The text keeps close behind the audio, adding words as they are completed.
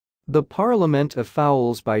The Parliament of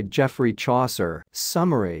Fowls by Geoffrey Chaucer.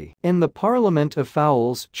 Summary. In the Parliament of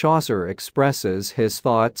Fowls, Chaucer expresses his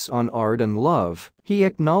thoughts on art and love. He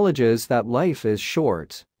acknowledges that life is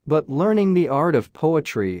short, but learning the art of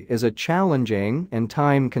poetry is a challenging and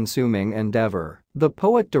time-consuming endeavor. The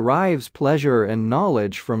poet derives pleasure and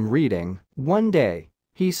knowledge from reading. One day,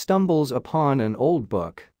 he stumbles upon an old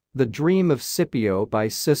book, The Dream of Scipio by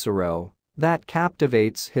Cicero, that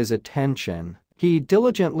captivates his attention. He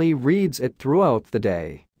diligently reads it throughout the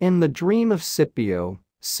day. In The Dream of Scipio,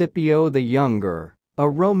 Scipio the Younger, a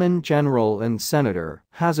Roman general and senator,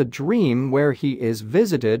 has a dream where he is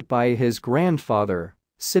visited by his grandfather,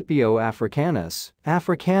 Scipio Africanus.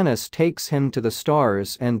 Africanus takes him to the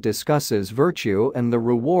stars and discusses virtue and the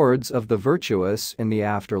rewards of the virtuous in the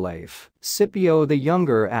afterlife. Scipio the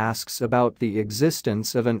Younger asks about the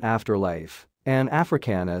existence of an afterlife, and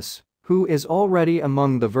Africanus, who is already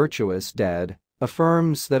among the virtuous dead,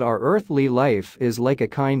 affirms that our earthly life is like a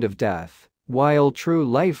kind of death, while true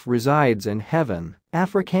life resides in heaven.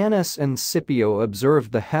 Africanus and Scipio observe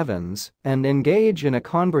the heavens and engage in a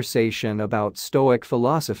conversation about Stoic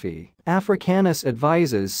philosophy. Africanus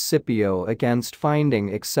advises Scipio against finding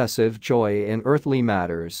excessive joy in earthly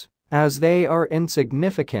matters, as they are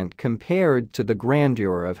insignificant compared to the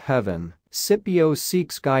grandeur of heaven. Scipio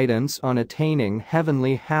seeks guidance on attaining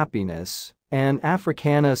heavenly happiness, and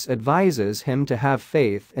Africanus advises him to have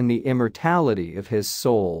faith in the immortality of his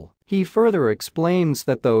soul. He further explains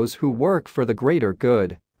that those who work for the greater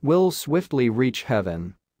good will swiftly reach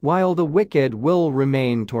heaven, while the wicked will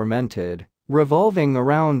remain tormented, revolving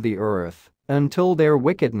around the earth, until their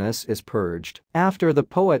wickedness is purged. After the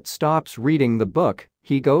poet stops reading the book,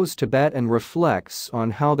 he goes to bed and reflects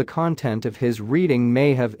on how the content of his reading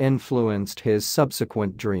may have influenced his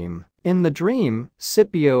subsequent dream. In the dream,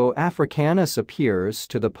 Scipio Africanus appears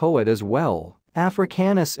to the poet as well.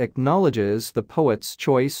 Africanus acknowledges the poet's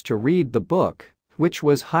choice to read the book, which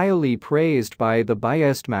was highly praised by the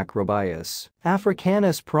biased Macrobius.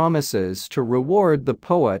 Africanus promises to reward the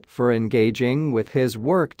poet for engaging with his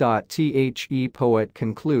work. The poet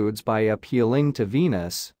concludes by appealing to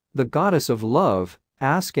Venus, the goddess of love,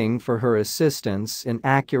 asking for her assistance in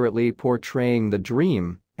accurately portraying the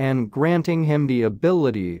dream, and granting him the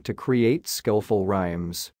ability to create skillful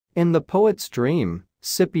rhymes. In the poet's dream,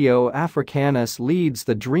 Scipio Africanus leads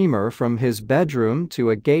the dreamer from his bedroom to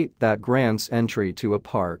a gate that grants entry to a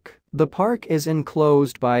park. The park is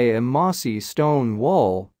enclosed by a mossy stone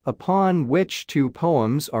wall, upon which two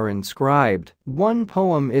poems are inscribed. One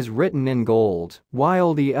poem is written in gold,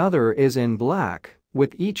 while the other is in black,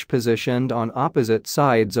 with each positioned on opposite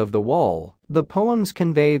sides of the wall. The poems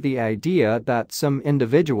convey the idea that some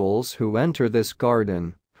individuals who enter this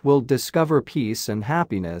garden will discover peace and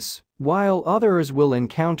happiness, while others will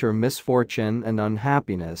encounter misfortune and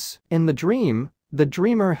unhappiness. In the dream, the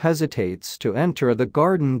dreamer hesitates to enter the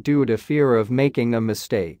garden due to fear of making a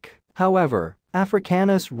mistake. However,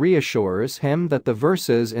 Africanus reassures him that the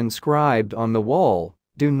verses inscribed on the wall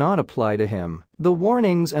do not apply to him. The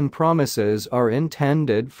warnings and promises are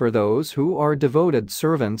intended for those who are devoted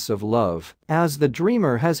servants of love. As the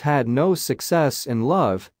dreamer has had no success in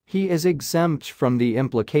love, he is exempt from the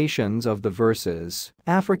implications of the verses.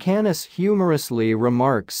 Africanus humorously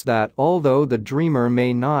remarks that although the dreamer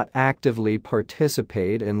may not actively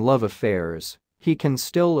participate in love affairs, he can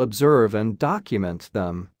still observe and document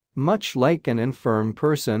them, much like an infirm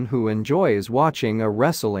person who enjoys watching a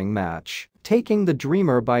wrestling match. Taking the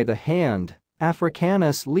dreamer by the hand,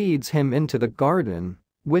 Africanus leads him into the garden,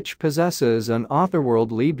 which possesses an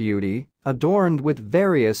otherworldly beauty, adorned with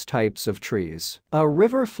various types of trees. A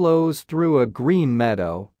river flows through a green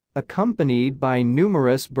meadow, accompanied by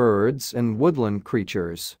numerous birds and woodland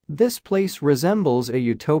creatures. This place resembles a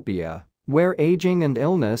utopia, where aging and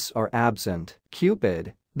illness are absent.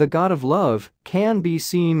 Cupid, the god of love, can be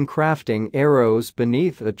seen crafting arrows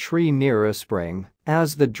beneath a tree near a spring.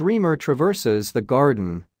 As the dreamer traverses the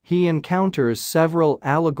garden, he encounters several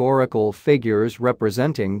allegorical figures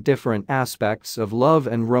representing different aspects of love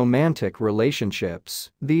and romantic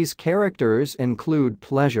relationships. These characters include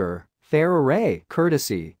pleasure, fair array,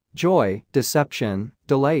 courtesy, joy, deception,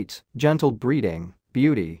 delight, gentle breeding,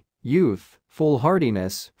 beauty, youth,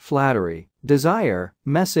 foolhardiness, flattery, desire,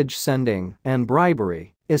 message sending, and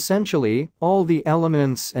bribery. Essentially, all the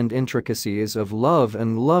elements and intricacies of love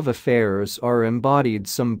and love affairs are embodied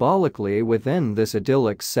symbolically within this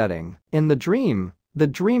idyllic setting. In the dream, the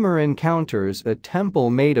dreamer encounters a temple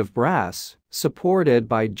made of brass, supported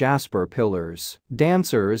by jasper pillars.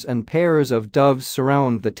 Dancers and pairs of doves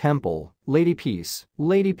surround the temple. Lady Peace,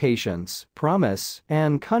 Lady Patience, Promise,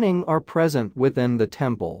 and Cunning are present within the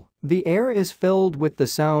temple. The air is filled with the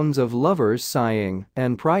sounds of lovers sighing,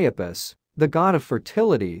 and Priapus, the god of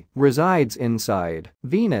fertility, resides inside.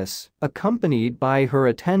 Venus, accompanied by her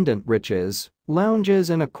attendant Riches,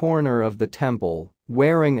 lounges in a corner of the temple,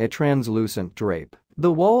 wearing a translucent drape.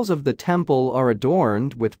 The walls of the temple are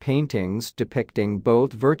adorned with paintings depicting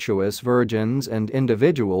both virtuous virgins and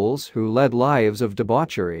individuals who led lives of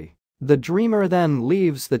debauchery. The dreamer then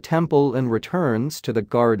leaves the temple and returns to the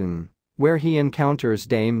garden, where he encounters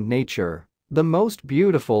Dame Nature, the most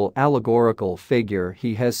beautiful allegorical figure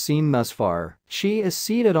he has seen thus far. She is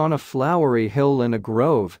seated on a flowery hill in a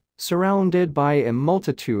grove, surrounded by a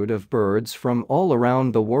multitude of birds from all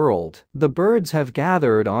around the world. The birds have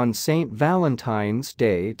gathered on St. Valentine's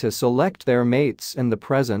Day to select their mates in the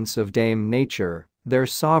presence of Dame Nature, their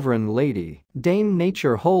sovereign lady. Dame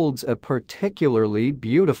Nature holds a particularly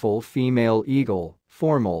beautiful female eagle,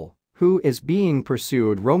 Formal, who is being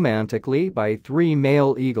pursued romantically by 3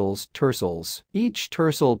 male eagles, Tercels. Each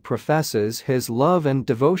Tercel professes his love and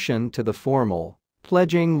devotion to the Formal,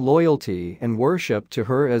 pledging loyalty and worship to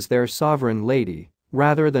her as their sovereign lady,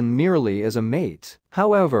 rather than merely as a mate.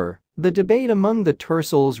 However, the debate among the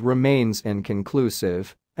Tercels remains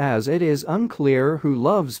inconclusive, as it is unclear who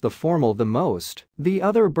loves the Formal the most. The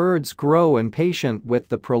other birds grow impatient with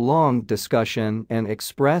the prolonged discussion and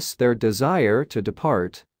express their desire to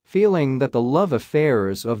depart, feeling that the love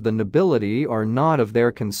affairs of the nobility are not of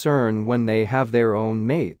their concern when they have their own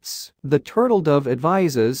mates. The turtledove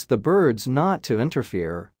advises the birds not to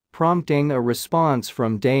interfere, prompting a response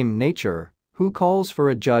from Dame Nature, who calls for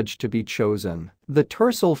a judge to be chosen. The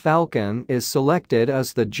tercel falcon is selected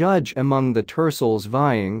as the judge among the tercels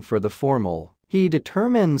vying for the Formal. He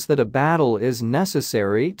determines that a battle is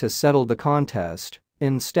necessary to settle the contest,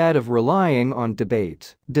 instead of relying on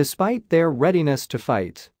debate. Despite their readiness to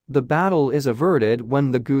fight, the battle is averted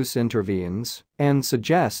when the goose intervenes and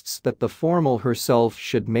suggests that the Formal herself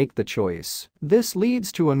should make the choice. This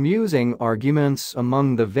leads to amusing arguments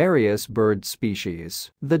among the various bird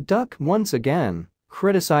species. The duck once again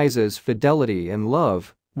criticizes fidelity and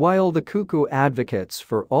love, while the cuckoo advocates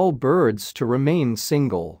for all birds to remain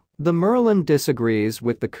single. The merlin disagrees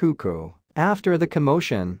with the cuckoo. After the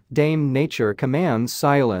commotion, Dame Nature commands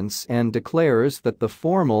silence and declares that the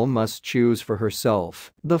Formal must choose for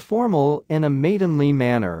herself. The Formal, in a maidenly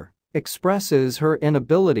manner, expresses her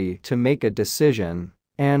inability to make a decision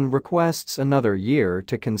and requests another year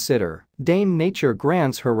to consider. Dame Nature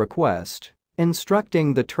grants her request,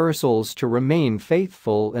 instructing the tercels to remain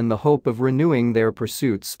faithful in the hope of renewing their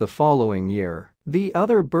pursuits the following year. The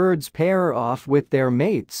other birds pair off with their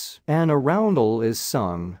mates, and a roundel is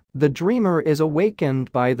sung. The dreamer is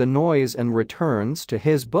awakened by the noise and returns to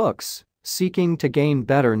his books, seeking to gain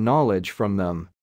better knowledge from them.